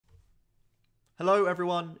Hello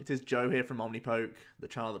everyone, it is Joe here from OmniPoke, the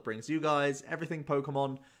channel that brings you guys everything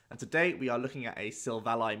Pokemon, and today we are looking at a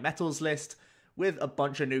Silvally Metals list with a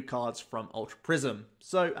bunch of new cards from Ultra Prism.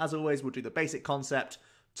 So as always, we'll do the basic concept,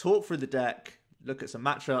 talk through the deck, look at some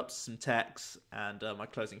matchups, some techs, and my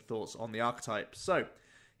closing thoughts on the archetype. So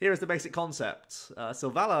here is the basic concept.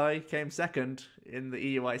 Silvally came second in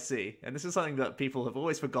the EUIC, and this is something that people have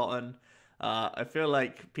always forgotten. I feel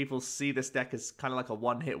like people see this deck as kind of like a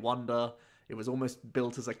one-hit wonder. It was almost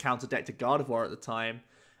built as a counter deck to Gardevoir at the time,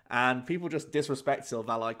 and people just disrespect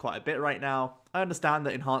Silvally quite a bit right now. I understand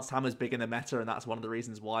that Enhanced Hammer is big in the meta, and that's one of the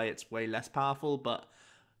reasons why it's way less powerful, but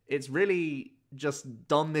it's really just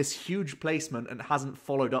done this huge placement and hasn't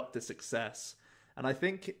followed up the success. And I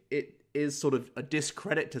think it is sort of a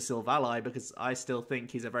discredit to Silvally because I still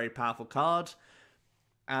think he's a very powerful card.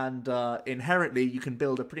 And inherently, you can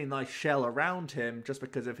build a pretty nice shell around him just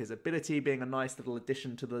because of his ability being a nice little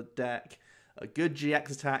addition to the deck. A good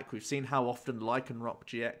GX attack. We've seen how often Lycanroc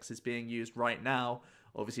GX is being used right now.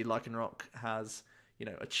 Obviously, Lycanroc has,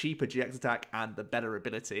 a cheaper GX attack and the better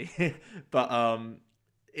ability. But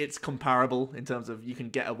it's comparable in terms of you can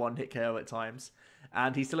get a one-hit KO at times.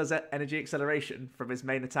 And he still has energy acceleration from his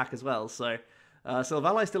main attack as well. So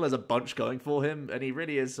Silvally still has a bunch going for him, and he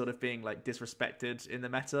really is sort of being disrespected in the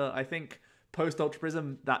meta. I think post-Ultra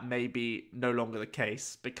Prism, that may be no longer the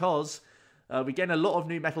case, because we gain a lot of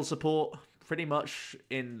new metal support. Pretty much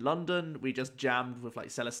in London, we just jammed with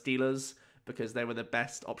Celesteelers because they were the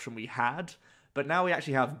best option we had. But now we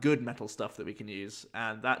actually have good metal stuff that we can use,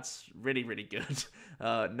 and that's really, really good.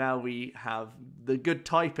 Now we have the good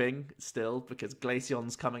typing still, because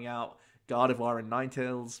Glaceon's coming out. Gardevoir and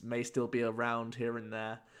Ninetales may still be around here and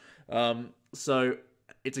there. So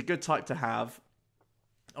it's a good type to have.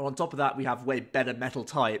 And on top of that, we have way better metal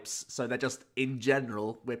types, so they're just, in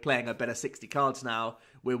general, we're playing a better 60 cards now,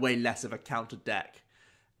 we're way less of a counter deck.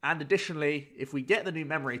 And additionally, if we get the new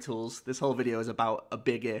memory tools, this whole video is about a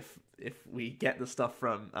big if we get the stuff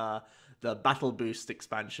from the Battle Boost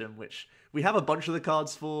expansion, which we have a bunch of the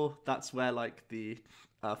cards for. That's where the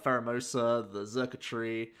Pheromosa, the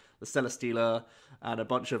Xurkitree, the Celesteela, and a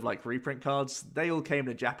bunch of reprint cards, they all came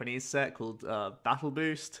in a Japanese set called Battle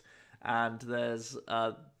Boost. And there's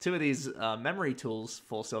two of these memory tools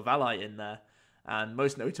for Silvally in there, and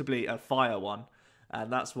most notably a fire one.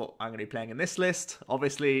 And that's what I'm going to be playing in this list.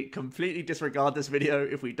 Obviously, completely disregard this video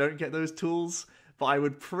if we don't get those tools, but I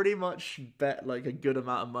would pretty much bet a good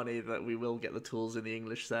amount of money that we will get the tools in the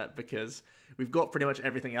English set, because we've got pretty much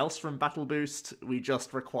everything else from Battle Boost. We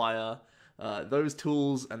just require those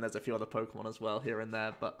tools, and there's a few other Pokemon as well here and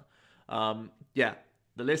there. But yeah,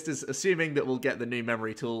 the list is assuming that we'll get the new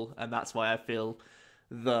memory tool, and that's why I feel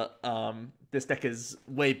that this deck is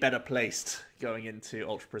way better placed going into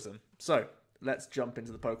Ultra Prism. So let's jump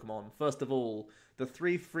into the Pokemon. First of all, the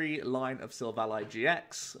 3-3 line of Silvally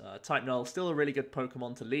GX. Type Null, still a really good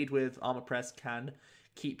Pokemon to lead with. Armor Press can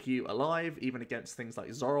keep you alive, even against things like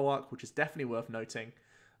Zoroark, which is definitely worth noting,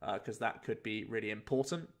 because that could be really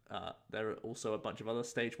important. There are also a bunch of other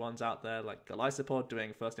stage ones out there, like Golisopod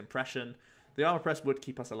doing First Impression. The Armor Press would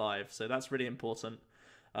keep us alive, so that's really important.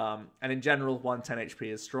 And in general, 110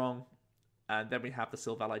 HP is strong. And then we have the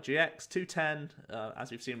Silvally GX, 210,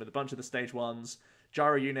 as we've seen with a bunch of the stage ones.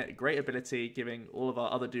 Gyro Unit, great ability, giving all of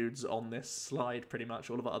our other dudes on this slide, pretty much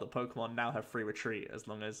all of our other Pokemon now have free retreat, as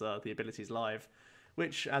long as the ability's live.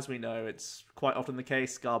 Which, as we know, it's quite often the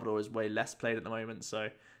case. Garbodor is way less played at the moment, so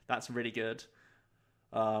that's really good.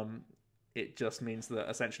 It just means that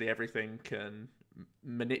essentially everything can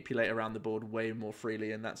manipulate around the board way more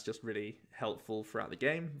freely, and that's just really helpful throughout the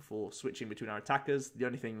game for switching between our attackers. The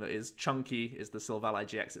only thing that is chunky is the Silvally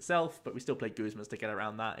GX itself, but we still play Guzmas to get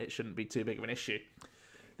around that. It shouldn't be too big of an issue.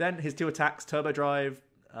 Then his two attacks, Turbo Drive,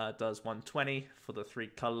 does 120 for the 3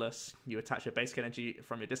 colorless. You attach your basic energy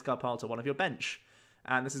from your discard pile to one of your bench,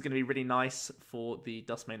 and this is going to be really nice for the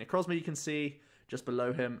Duskmane Necrozma you can see just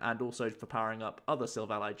below him, and also for powering up other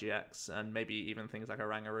Silvally GX, and maybe even things like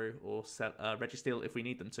Oranguru or Registeel if we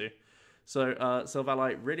need them to. So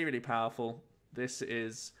Silvally, really, really powerful. This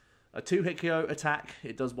is a 2-hit KO attack.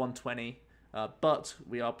 It does 120, but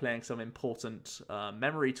we are playing some important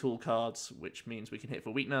memory tool cards, which means we can hit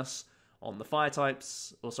for weakness on the fire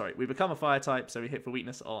types. Or sorry, we become a fire type, so we hit for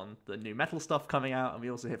weakness on the new metal stuff coming out, and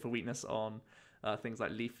we also hit for weakness on things like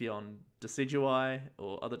Leafeon Decidueye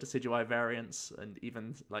or other Decidueye variants, and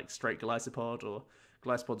even straight Golisopod or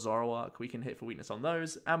Golisopod Zoroark. We can hit for weakness on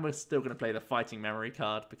those, and we're still going to play the fighting memory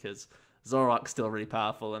card because Zoroark's still really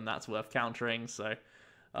powerful and that's worth countering. So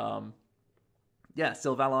yeah,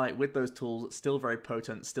 Silvally with those tools, still very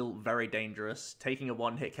potent, still very dangerous. Taking a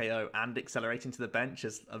one-hit KO and accelerating to the bench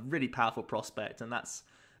is a really powerful prospect, and that's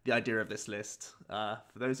the idea of this list. For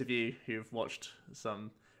those of you who've watched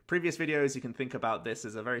some previous videos, you can think about this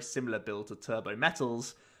as a very similar build to Turbo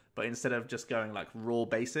Metals, but instead of just going like raw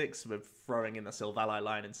basics, we're throwing in the Silvally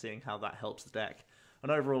line and seeing how that helps the deck.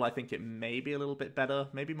 And overall, I think it may be a little bit better,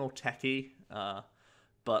 maybe more techy,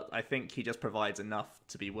 but I think he just provides enough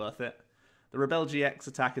to be worth it. The Rebel GX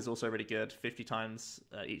attack is also really good, 50 times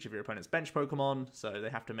each of your opponent's bench Pokemon, so they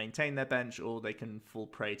have to maintain their bench or they can fall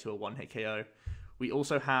prey to a one-hit KO. We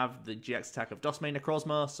also have the GX attack of Duskmane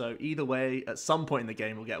Necrozma, so either way, at some point in the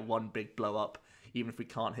game, we'll get one big blow-up, even if we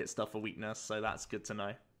can't hit stuff for weakness, so that's good to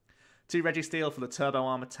know. 2 Registeel for the Turbo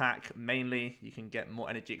Arm attack, mainly, you can get more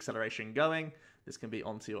energy acceleration going. This can be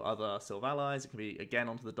onto your other Silvallis, it can be, again,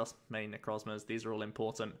 onto the Duskmane Necrozmas, these are all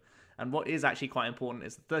important. And what is actually quite important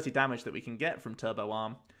is the 30 damage that we can get from Turbo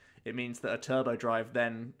Arm. It means that a Turbo Drive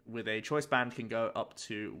then, with a Choice Band, can go up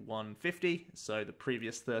to 150. So the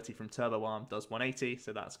previous 30 from Turbo Arm does 180,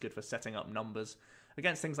 so that's good for setting up numbers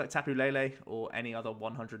against things like Tapu Lele or any other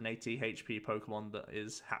 180 HP Pokemon that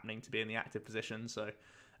is happening to be in the active position. So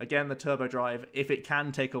again, the Turbo Drive, if it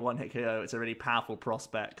can take a one-hit KO, it's a really powerful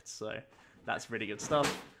prospect. So that's really good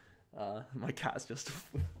stuff. My cat's just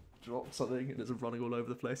dropped something and it's running all over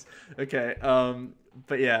the place. Okay,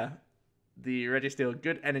 but yeah, the Registeel,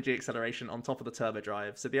 good energy acceleration on top of the Turbo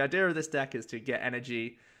Drive. So the idea of this deck is to get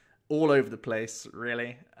energy all over the place,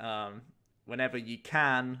 really. Whenever you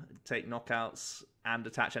can, take knockouts and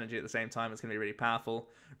attach energy at the same time, it's going to be really powerful.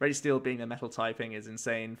 Registeel being a metal typing is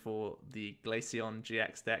insane for the Glaceon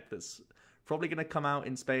GX deck that's probably going to come out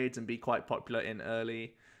in spades and be quite popular in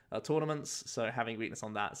early tournaments, so having weakness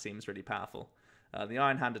on that seems really powerful. The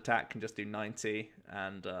Iron Hand attack can just do 90,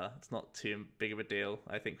 and it's not too big of a deal.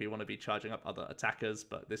 I think we want to be charging up other attackers,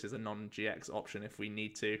 but this is a non-GX option if we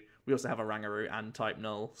need to. We also have Oranguru and type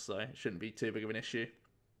Null, so it shouldn't be too big of an issue.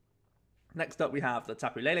 Next up we have the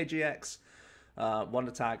Tapu Lele GX.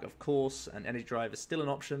 Wonder Tag, of course, and Energy Drive is still an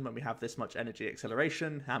option when we have this much energy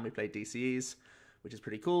acceleration, and we play DCEs, which is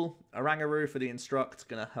pretty cool. Oranguru for the Instruct,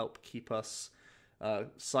 going to help keep us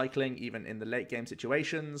cycling even in the late game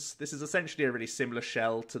situations. This is essentially a really similar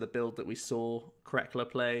shell to the build that we saw Correctler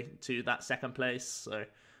play to that second place, so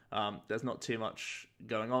there's not too much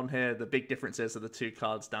going on here. The big differences are the 2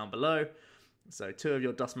 cards down below. So 2 of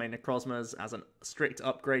your Duskmane Necrozmas as a strict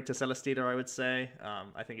upgrade to Celesteela, I would say.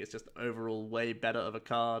 I think it's just overall way better of a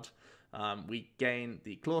card. We gain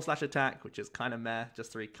the Claw Slash attack, which is kind of meh,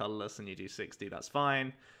 just 3 colorless and you do 60, that's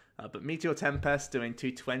fine. But Meteor Tempest doing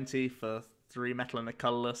 220 for 3 metal and a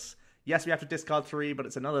colorless. Yes, we have to discard 3, but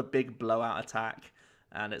it's another big blowout attack,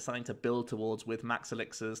 and it's something to build towards with Max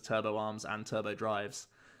Elixirs, Turbo Arms, and Turbo Drives.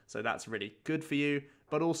 So that's really good for you.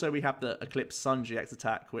 But also we have the Eclipse Sun GX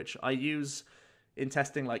attack, which I use in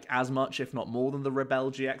testing like as much, if not more, than the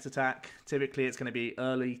Rebel GX attack. Typically it's going to be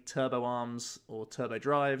early Turbo Arms or Turbo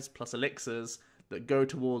Drives plus Elixirs that go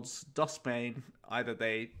towards Duskmane. Either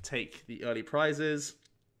they take the early prizes,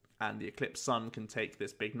 and the Eclipse Sun can take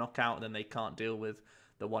this big knockout, and then they can't deal with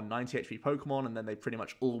the 190 HP Pokemon, and then they pretty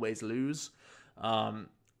much always lose.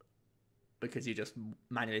 Because you just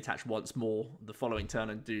manually attach once more the following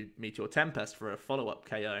turn and do Meteor Tempest for a follow-up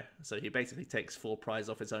KO. So he basically takes 4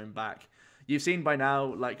 prizes off his own back. You've seen by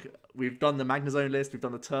now, like, we've done the Magnezone list, we've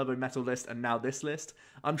done the Turbo Metal list, and now this list.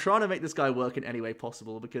 I'm trying to make this guy work in any way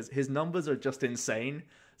possible because his numbers are just insane.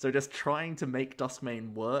 So just trying to make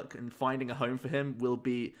Duskmane work and finding a home for him will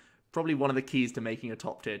be probably one of the keys to making a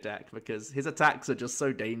top tier deck, because his attacks are just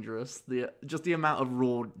so dangerous. The amount of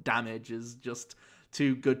raw damage is just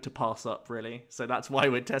too good to pass up, really. So that's why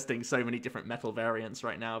we're testing so many different metal variants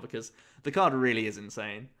right now, because the card really is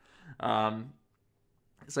insane.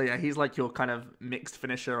 So yeah, he's like your kind of mixed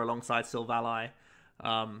finisher alongside Silvally.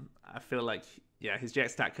 I feel like, yeah, his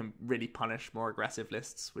GX attack can really punish more aggressive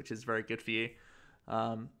lists, which is very good for you.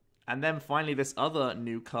 And then finally, this other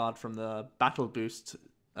new card from the Battle Boost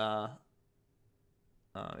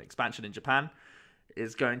expansion in Japan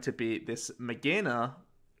is going to be this Magearna,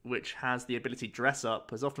 which has the ability Dress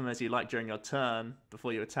Up. As often as you like during your turn,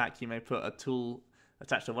 before you attack, you may put a tool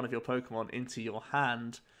attached to one of your Pokemon into your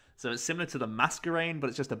hand. So it's similar to the Masquerain, but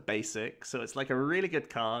it's just a basic. So it's like a really good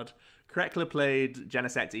card. Correctler played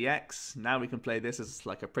Genesect EX. Now we can play this as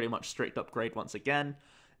like a pretty much strict upgrade once again.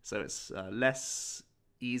 So it's less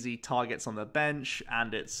easy targets on the bench,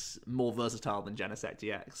 and it's more versatile than Genesect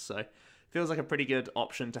EX. So feels like a pretty good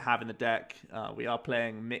option to have in the deck. We are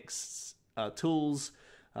playing mixed tools.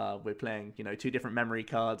 We're playing, you know, 2 different memory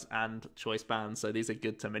cards and choice bands, so these are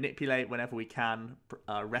good to manipulate whenever we can,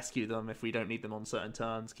 rescue them if we don't need them on certain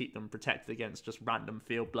turns, keep them protected against just random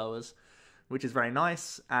field blowers, which is very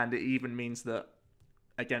nice. And it even means that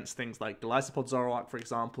against things like Golisopod Zoroark, for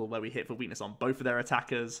example, where we hit for weakness on both of their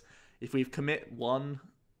attackers, if we commit 1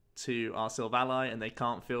 to our Silvally and they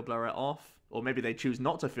can't field blower it off, or maybe they choose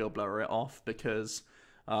not to field blower it off because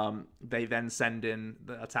they then send in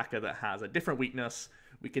the attacker that has a different weakness,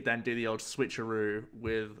 we could then do the old switcheroo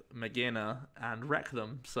with Magearna and wreck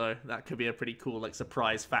them. So that could be a pretty cool like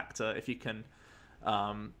surprise factor if you can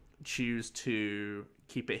choose to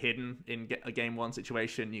keep it hidden in a game 1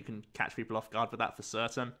 situation. You can catch people off guard with that for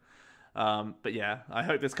certain. But yeah, I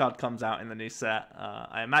hope this card comes out in the new set.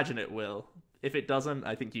 I imagine it will. If it doesn't,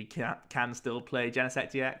 I think you can still play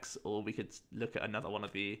Genesect GX, or we could look at another one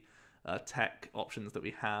of the tech options that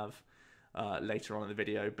we have later on in the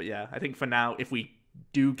video. But yeah, I think for now, if we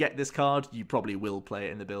do get this card, you probably will play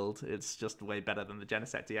it in the build. It's just way better than the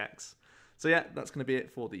Genesect GX. So yeah, that's going to be it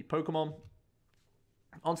for the Pokemon.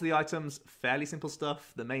 Onto the items, fairly simple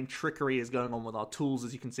stuff. The main trickery is going on with our tools,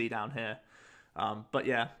 as you can see down here. But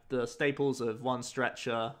yeah, the staples of 1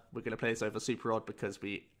 stretcher, we're going to play this over Super Rod because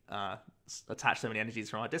we attach so many energies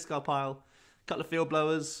from our discard pile. Couple of field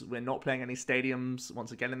blowers, we're not playing any stadiums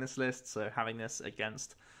once again in this list, so having this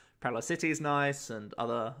against Parallel City is nice, and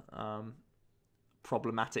other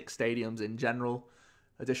problematic stadiums in general.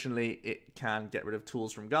 Additionally, it can get rid of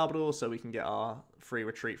tools from Garbodor, so we can get our free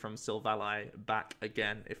retreat from Silvally back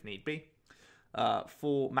again if need be.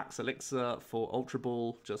 For Max Elixir, for Ultra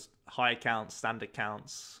Ball, just high counts, standard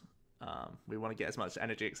counts. We want to get as much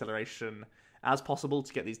energy acceleration as possible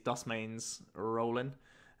to get these Dust mains rolling.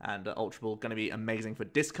 And Ultra Ball going to be amazing for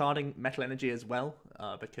discarding metal energy as well,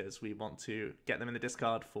 because we want to get them in the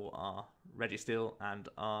discard for our Registeel and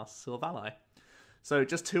our Silvally. So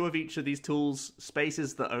just 2 of each of these tools. Space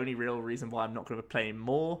is the only real reason why I'm not going to play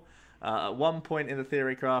more. At one point in the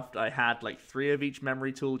Theory Craft, I had like 3 of each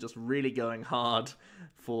memory tool, just really going hard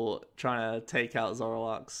for trying to take out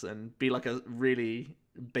Zoroarks and be like a really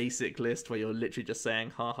basic list where you're literally just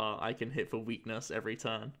saying, haha, I can hit for weakness every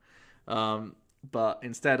turn. But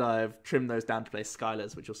instead I've trimmed those down to play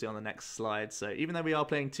Skylas, which you'll see on the next slide. So even though we are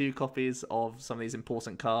playing 2 copies of some of these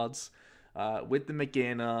important cards, with the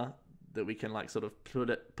Magearna, that we can like sort of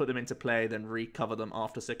put them into play, then recover them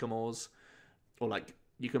after Sycamores, or like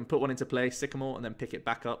you can put one into play, Sycamore, and then pick it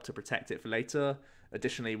back up to protect it for later.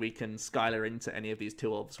 Additionally, we can Skyla into any of these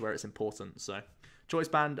 2-ofs where it's important. So Choice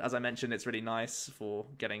Band, as I mentioned, it's really nice for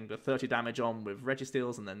getting the 30 damage on with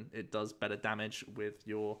Registeels, and then it does better damage with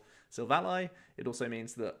your Silvally. It also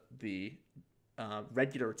means that the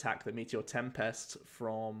regular attack, the Meteor Tempest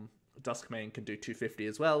from Dusk main, can do 250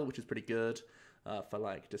 as well, which is pretty good. For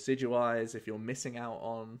like Decidueyes, if you're missing out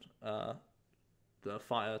on the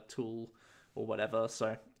fire tool or whatever.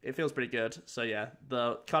 So it feels pretty good. So yeah,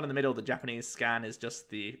 the card in the middle, the Japanese scan, is just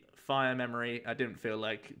the fire memory. I didn't feel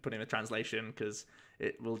like putting the translation because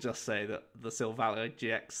it will just say that the Silvally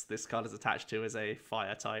GX this card is attached to is a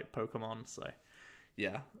fire type Pokemon. So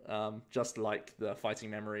yeah, just like the fighting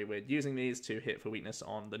memory, we're using these to hit for weakness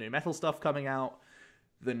on the new metal stuff coming out,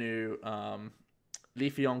 the new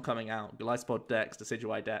Leafeon coming out, Golisopod decks,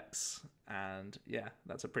 Decidueye decks, and yeah,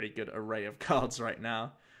 that's a pretty good array of cards right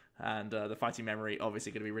now. And the fighting memory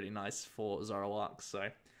obviously going to be really nice for Zoroark. So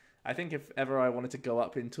I think if ever I wanted to go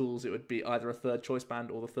up in tools, it would be either a 3rd choice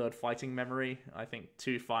band or the 3rd fighting memory. I think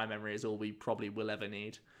 2 fire memory is all we probably will ever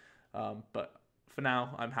need. But for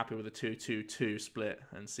now, I'm happy with a 2-2-2 split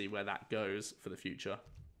and see where that goes for the future.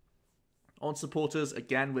 On supporters,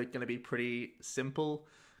 again, we're going to be pretty simple.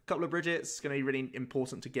 Couple of Brigettes, going to be really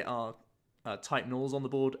important to get our type Nulls on the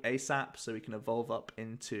board ASAP, so we can evolve up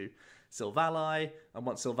into Silvally, and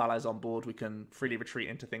once Silvally's on board, we can freely retreat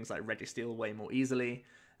into things like Registeel way more easily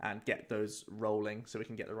and get those rolling, so we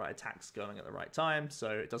can get the right attacks going at the right time. So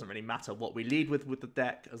it doesn't really matter what we lead with the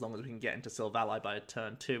deck, as long as we can get into Silvally by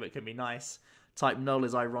turn 2, it can be nice. Type Null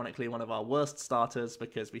is ironically one of our worst starters,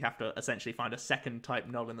 because we have to essentially find a second type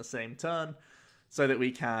Null in the same turn, so that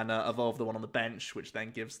we can evolve the one on the bench, which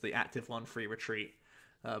then gives the active one free retreat.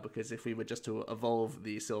 Because if we were just to evolve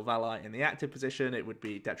the Silvally in the active position, it would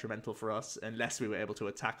be detrimental for us unless we were able to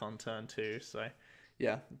attack on turn 2. So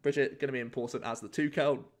yeah, Brigette going to be important as the 2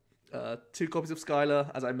 count. 2 copies of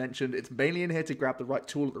Skyla, as I mentioned, it's mainly in here to grab the right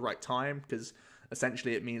tool at the right time, because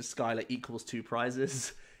essentially it means Skyla equals 2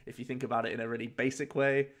 prizes, if you think about it in a really basic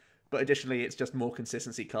way. But additionally, it's just more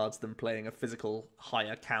consistency cards than playing a physical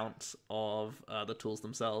higher count of the tools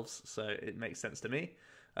themselves, so it makes sense to me.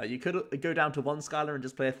 You could go down to one Skyla and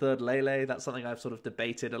just play a third Lele. That's something I've sort of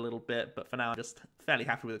debated a little bit, but for now I'm just fairly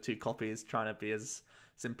happy with the 2 copies, trying to be as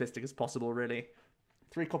simplistic as possible, really.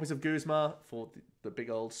 3 copies of Guzma for the big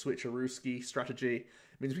old switcherooski strategy. It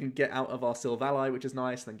means we can get out of our Silvally, which is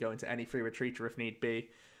nice, and then go into any free retreater if need be.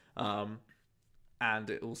 And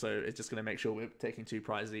it also is just going to make sure we're taking 2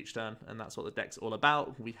 prizes each turn, and that's what the deck's all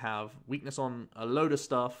about. We have weakness on a load of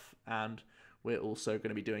stuff, and we're also going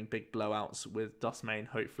to be doing big blowouts with Duskmane,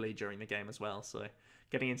 hopefully, during the game as well. So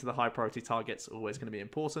getting into the high priority targets is always going to be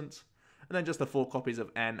important. And then just the 4 copies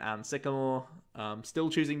of N and Sycamore.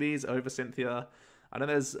 Still choosing these over Cynthia. I know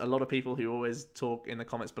there's a lot of people who always talk in the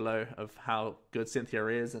comments below of how good Cynthia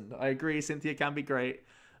is, and I agree, Cynthia can be great.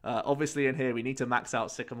 Obviously in here we need to max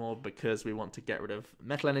out Sycamore because we want to get rid of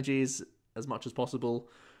metal energies as much as possible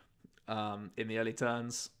in the early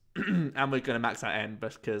turns. And we're going to max out N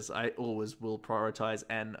because I always will prioritize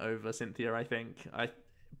N over Cynthia, I think.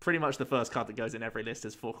 Pretty much the first card that goes in every list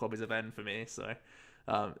is 4 copies of N for me, so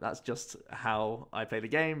that's just how I play the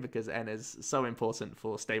game because N is so important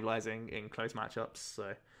for stabilizing in close matchups.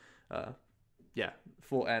 So yeah,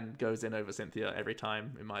 4N goes in over Cynthia every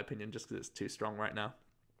time, in my opinion, just because it's too strong right now.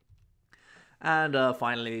 And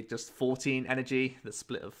finally, just 14 energy, the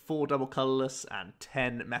split of 4 double colorless and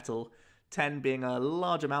 10 metal. 10 being a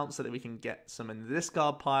large amount so that we can get some in the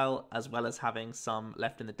discard pile, as well as having some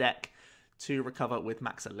left in the deck to recover with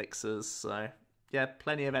Max Elixirs. So yeah,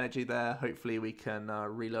 plenty of energy there. Hopefully we can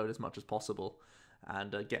reload as much as possible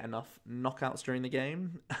and get enough knockouts during the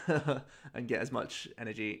game and get as much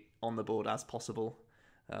energy on the board as possible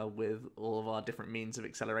with all of our different means of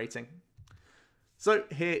accelerating. So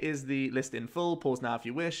here is the list in full. Pause now if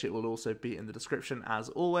you wish. It will also be in the description as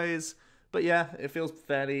always. But yeah, it feels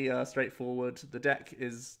fairly straightforward. The deck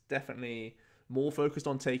is definitely more focused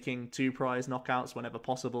on taking 2 prize knockouts whenever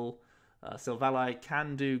possible. Silvally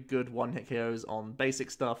can do good one-hit KOs on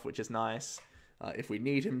basic stuff, which is nice if we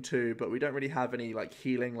need him to, but we don't really have any like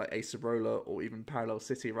healing like Ace of Roller or even Parallel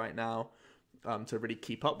City right now to really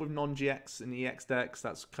keep up with non-GX in the EX decks.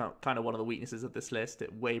 That's kind of one of the weaknesses of this list.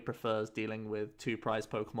 It way prefers dealing with 2 prize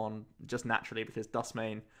Pokemon just naturally because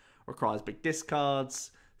Duskmane requires big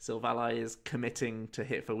discards. Silvally is committing to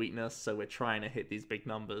hit for weakness, so we're trying to hit these big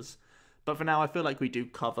numbers. But for now, I feel like we do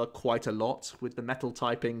cover quite a lot with the metal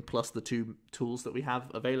typing plus the 2 tools that we have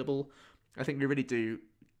available. I think we really do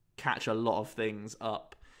catch a lot of things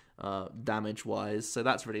up damage-wise, so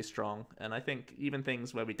that's really strong. And I think even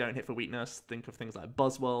things where we don't hit for weakness, think of things like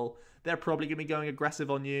Buzzwole, they're probably going to be going aggressive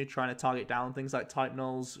on you, trying to target down things like type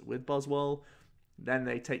nulls with Buzzwole. Then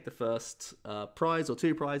they take the first prize or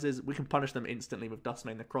 2 prizes. We can punish them instantly with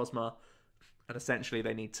Duskmane Necrozma. And essentially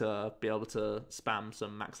they need to be able to spam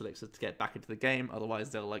some Max Elixir to get back into the game.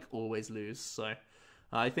 Otherwise they'll like always lose. So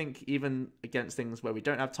I think even against things where we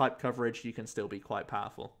don't have type coverage, you can still be quite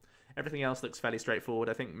powerful. Everything else looks fairly straightforward.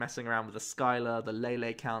 I think messing around with the Skyla, the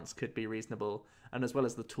Lele counts could be reasonable. And as well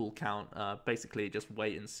as the tool count, basically just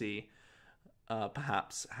wait and see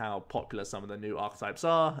perhaps how popular some of the new archetypes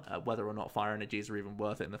are, whether or not fire energies are even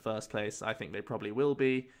worth it in the first place. I think they probably will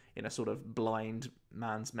be in a sort of blind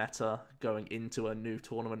man's meta going into a new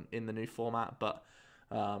tournament in the new format, but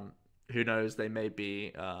who knows, they may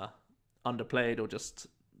be underplayed or just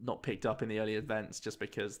not picked up in the early events just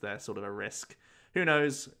because they're sort of a risk. Who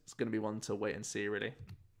knows? It's going to be one to wait and see, really.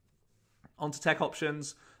 On to tech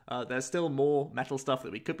options. There's still more metal stuff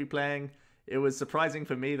that we could be playing. It was surprising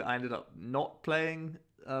for me that I ended up not playing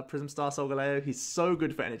Prism Star Solgaleo. He's so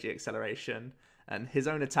good for energy acceleration, and his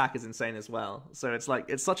own attack is insane as well. So it's like,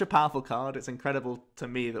 it's such a powerful card. It's incredible to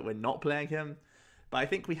me that we're not playing him. But I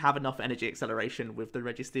think we have enough energy acceleration with the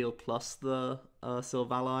Registeel plus the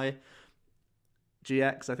Silvally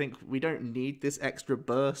GX. I think we don't need this extra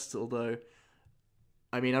burst, although,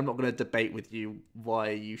 I mean, I'm not going to debate with you why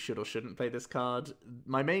you should or shouldn't play this card.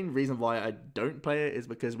 My main reason why I don't play it is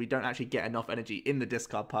because we don't actually get enough energy in the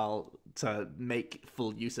discard pile to make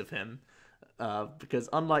full use of him. Because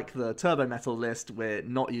unlike the Turbo Metal list, we're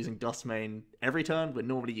not using Duskmane every turn. We're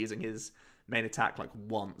normally using his main attack like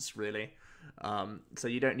once, really. So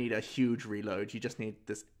you don't need a huge reload. You just need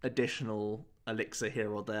this additional Elixir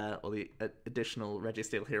here or there, or the additional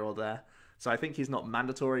Registeel here or there. So I think he's not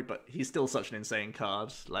mandatory, but he's still such an insane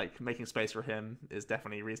card. Like, making space for him is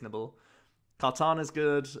definitely reasonable. Kartana's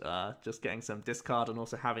good, just getting some discard and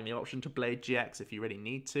also having the option to Blade GX if you really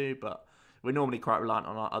need to, but we're normally quite reliant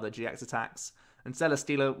on our other GX attacks. And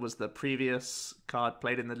Celesteela was the previous card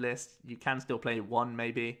played in the list. You can still play one,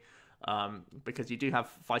 maybe, because you do have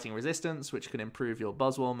Fighting Resistance, which can improve your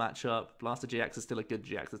Buzzwole matchup. Blaster GX is still a good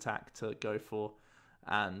GX attack to go for.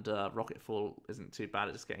 and Rocket Fall isn't too bad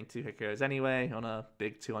at just getting 2 hit KOs anyway on a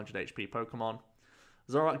big 200 HP Pokemon.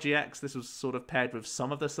 Zoroark GX, this was sort of paired with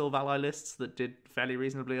some of the Silvally lists that did fairly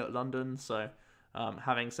reasonably at London, so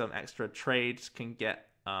having some extra trade can get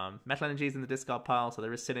Metal Energies in the discard pile, so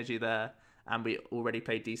there is synergy there, and we already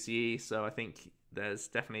played DCE, so I think there's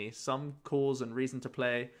definitely some cause and reason to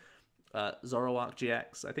play Zoroark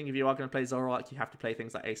GX. I think if you are going to play Zoroark, you have to play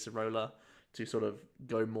things like Acerola to sort of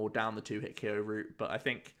go more down the 2-hit KO route, but I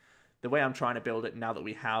think the way I'm trying to build it now that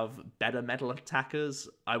we have better metal attackers,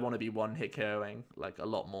 I want to be 1-hit KOing like a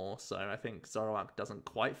lot more, so I think Zoroark doesn't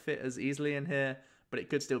quite fit as easily in here, but it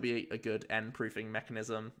could still be a good end-proofing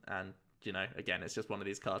mechanism, and, you know, again, it's just one of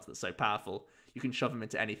these cards that's so powerful, you can shove them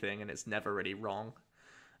into anything and it's never really wrong.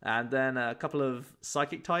 And then a couple of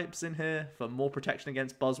Psychic types in here for more protection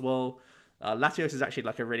against Buzzwole. Latios is actually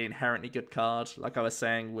like a really inherently good card. Like I was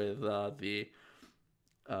saying with the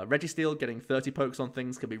Registeel, getting 30 pokes on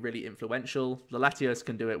things can be really influential. The Latios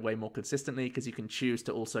can do it way more consistently because you can choose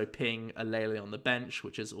to also ping a Lele on the bench,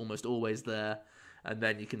 which is almost always there, and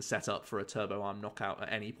then you can set up for a Turbo Arm knockout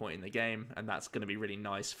at any point in the game, and that's going to be really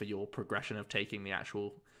nice for your progression of taking the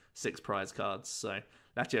actual 6 prize cards. So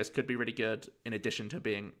Latios could be really good in addition to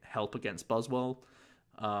being help against Buzzwole.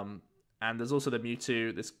 And there's also the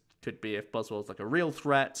Mewtwo. This could be if Buzzwole's like a real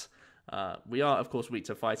threat. We are, of course, weak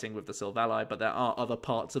to fighting with the Silvally, but there are other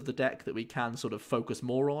parts of the deck that we can sort of focus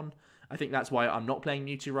more on. I think that's why I'm not playing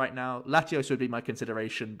Mewtwo right now. Latios would be my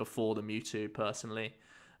consideration before the Mewtwo, personally.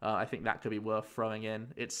 I think that could be worth throwing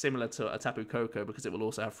in. It's similar to a Tapu Koko because it will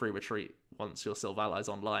also have free retreat once your Silvally's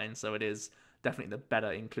online, so it is definitely the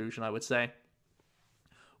better inclusion, I would say.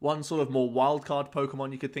 One sort of more wildcard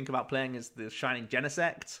Pokemon you could think about playing is the Shining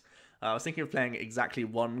Genesect. I was thinking of playing exactly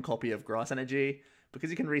 1 copy of Grass Energy, because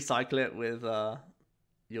you can recycle it with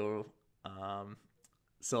your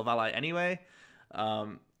Silvally anyway.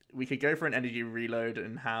 We could go for an energy reload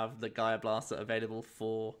and have the Gaia Blaster available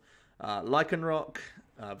for Lycanroc,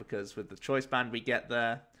 because with the choice band we get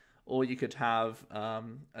there. Or you could have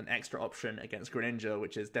an extra option against Greninja,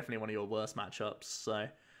 which is definitely one of your worst matchups. So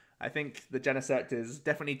I think the Genesect is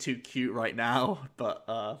definitely too cute right now, but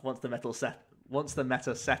once the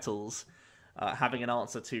meta settles, having an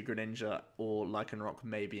answer to Greninja or Lycanroc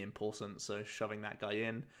may be important, so shoving that guy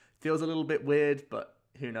in feels a little bit weird, but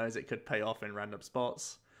who knows, it could pay off in random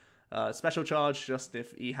spots. Special Charge, just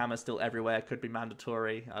if E-Hammer's still everywhere, could be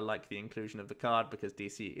mandatory. I like the inclusion of the card because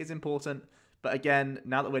DC is important, but again,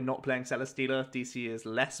 now that we're not playing Celesteela, DC is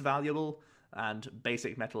less valuable, and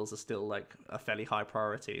basic metals are still like a fairly high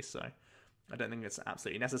priority, so I don't think it's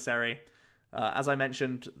absolutely necessary. As I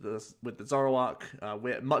mentioned, with the Zoroark,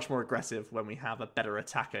 we're much more aggressive when we have a better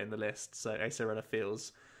attacker in the list, so Acerola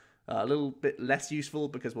feels a little bit less useful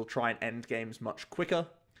because we'll try and end games much quicker,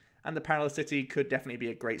 and the Parallel City could definitely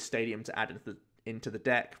be a great stadium to add into the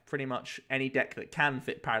deck. Pretty much any deck that can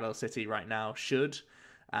fit Parallel City right now should,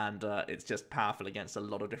 and it's just powerful against a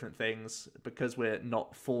lot of different things. Because we're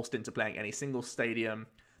not forced into playing any single stadium,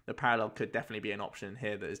 the Parallel could definitely be an option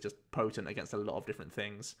here that is just potent against a lot of different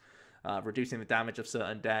things. Reducing the damage of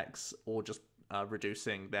certain decks, or just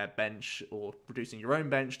reducing their bench, or reducing your own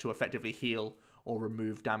bench to effectively heal or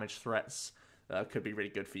remove damage threats could be really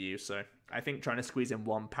good for you. So I think trying to squeeze in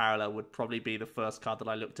 1 Parallel would probably be the first card that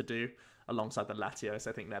I look to do alongside the Latios.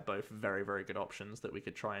 I think they're both very, very good options that we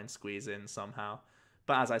could try and squeeze in somehow.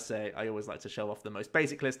 But as I say, I always like to show off the most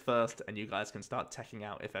basic list first, and you guys can start teching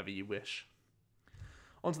out if ever you wish.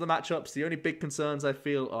 Onto the matchups, the only big concerns I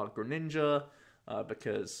feel are Greninja,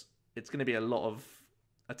 because it's going to be a lot of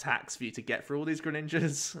attacks for you to get through all these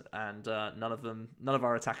Greninjas, and none of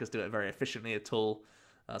our attackers do it very efficiently at all.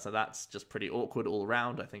 So that's just pretty awkward all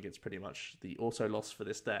around. I think it's pretty much the auto loss for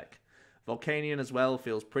this deck. Volcanion as well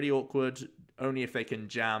feels pretty awkward, only if they can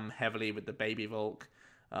jam heavily with the Baby Volk.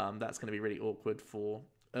 That's going to be really awkward for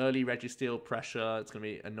early Registeel pressure. It's going to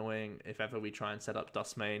be annoying if ever we try and set up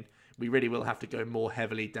Dustmane. We really will have to go more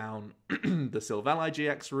heavily down the Silvally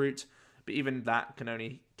GX route, but even that can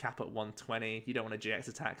only cap at 120. You don't want to GX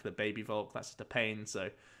attack the Baby Volk, that's just a pain, so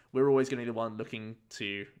we're always going to be the one looking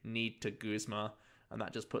to need to Guzma, and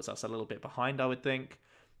that just puts us a little bit behind, I would think.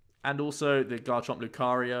 And also the Garchomp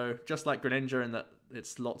Lucario, just like Greninja in that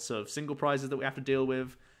it's lots of single prizes that we have to deal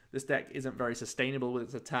with. This deck isn't very sustainable with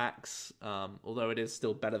its attacks, although it is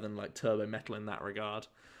still better than like Turbo Metal in that regard.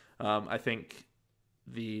 I think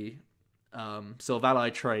the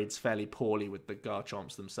Silvally trades fairly poorly with the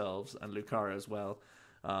Garchomps themselves, and Lucario as well,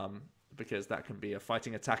 because that can be a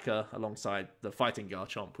fighting attacker alongside the fighting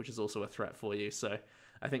Garchomp, which is also a threat for you. So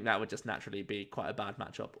I think that would just naturally be quite a bad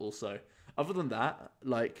matchup also. Other than that,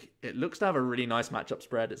 like, it looks to have a really nice matchup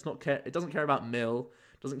spread. It doesn't care about Mill,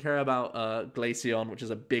 doesn't care about Glaceon, which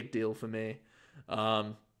is a big deal for me.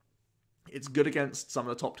 It's good against some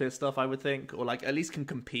of the top tier stuff, I would think, or like at least can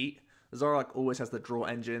compete. Zoroark always has the draw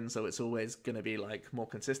engine, so it's always going to be like more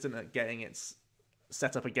consistent at getting its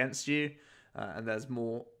set up against you, and there's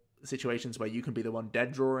more situations where you can be the one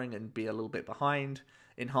dead drawing and be a little bit behind.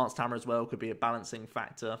 Enhanced Hammer as well could be a balancing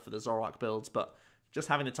factor for the Zoroark builds, but just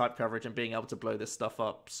having the type coverage and being able to blow this stuff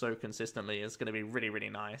up so consistently is going to be really, really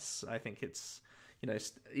nice. I think it's, you know,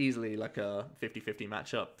 easily like a 50-50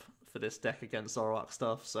 matchup for this deck against Zoroark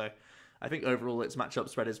stuff, so I think overall its matchup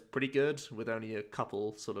spread is pretty good, with only a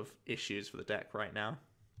couple sort of issues for the deck right now.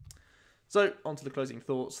 So, on to the closing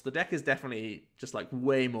thoughts. The deck is definitely just like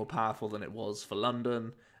way more powerful than it was for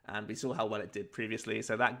London, and we saw how well it did previously,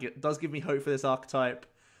 so that does give me hope for this archetype.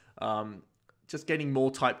 Just getting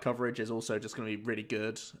more type coverage is also just going to be really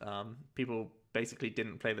good. People basically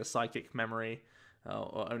didn't play the Psychic Memory,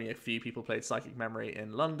 or only a few people played Psychic Memory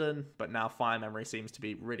in London, but now Fire Memory seems to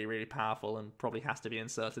be really, really powerful and probably has to be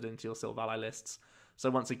inserted into your Silvally lists. So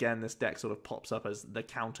once again, this deck sort of pops up as the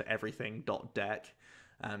counter everything deck,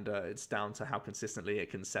 and it's down to how consistently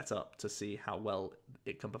it can set up to see how well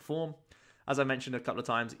it can perform. As I mentioned a couple of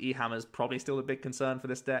times, E-Hammer's probably still a big concern for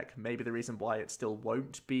this deck, maybe the reason why it still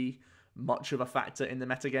won't be much of a factor in the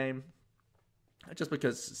metagame. Just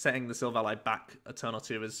because setting the Silvally back a turn or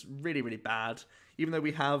two is really, really bad. Even though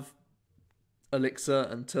we have Elixir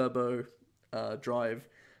and Turbo Drive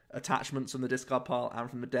attachments from the discard pile and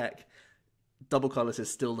from the deck, Double Colorless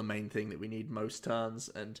is still the main thing that we need most turns,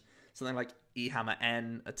 and something like E-Hammer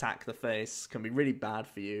N, attack the face, can be really bad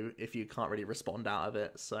for you if you can't really respond out of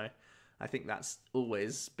it. So I think that's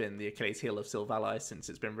always been the Achilles heel of Silvally since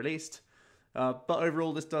it's been released. But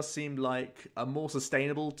overall, this does seem like a more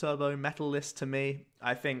sustainable Turbo Metal list to me.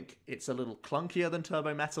 I think it's a little clunkier than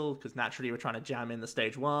Turbo Metal, because naturally we're trying to jam in the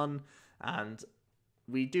stage 1, and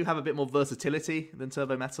we do have a bit more versatility than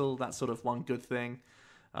Turbo Metal. That's sort of one good thing,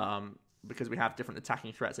 because we have different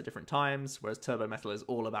attacking threats at different times, whereas Turbo Metal is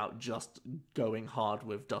all about just going hard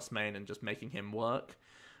with Duskmane and just making him work.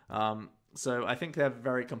 So I think they're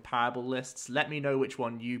very comparable lists. Let me know which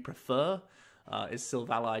one you prefer. Is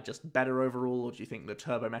Silvally just better overall, or do you think the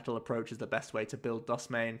Turbo Metal approach is the best way to build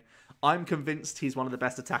Duskmane? I'm convinced he's one of the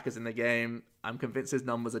best attackers in the game. I'm convinced his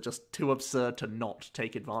numbers are just too absurd to not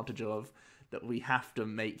take advantage of, that we have to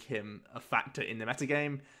make him a factor in the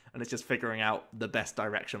metagame, and it's just figuring out the best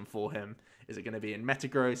direction for him. Is it going to be in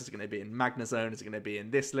Metagross? Is it going to be in Magnezone? Is it going to be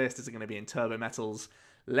in this list? Is it going to be in Turbo Metals?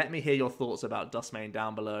 Let me hear your thoughts about Duskmane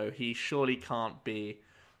down below. He surely can't be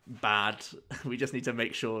bad. We just need to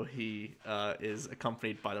make sure he is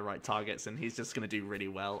accompanied by the right targets, and he's just going to do really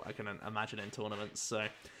well, I can imagine, in tournaments. So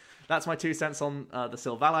that's my 2 cents on the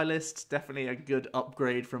Silvally list. Definitely a good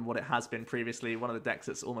upgrade from what it has been previously. One of the decks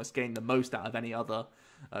that's almost gained the most out of any other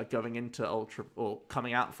going into Ultra, or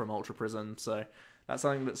coming out from Ultra Prism. So that's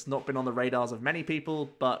something that's not been on the radars of many people,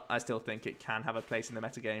 but I still think it can have a place in the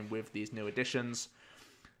metagame with these new additions.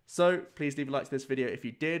 So please leave a like to this video if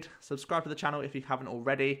you did. Subscribe to the channel if you haven't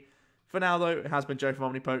already. For now though, it has been Joe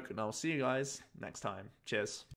from OmniPoke, and I'll see you guys next time. Cheers.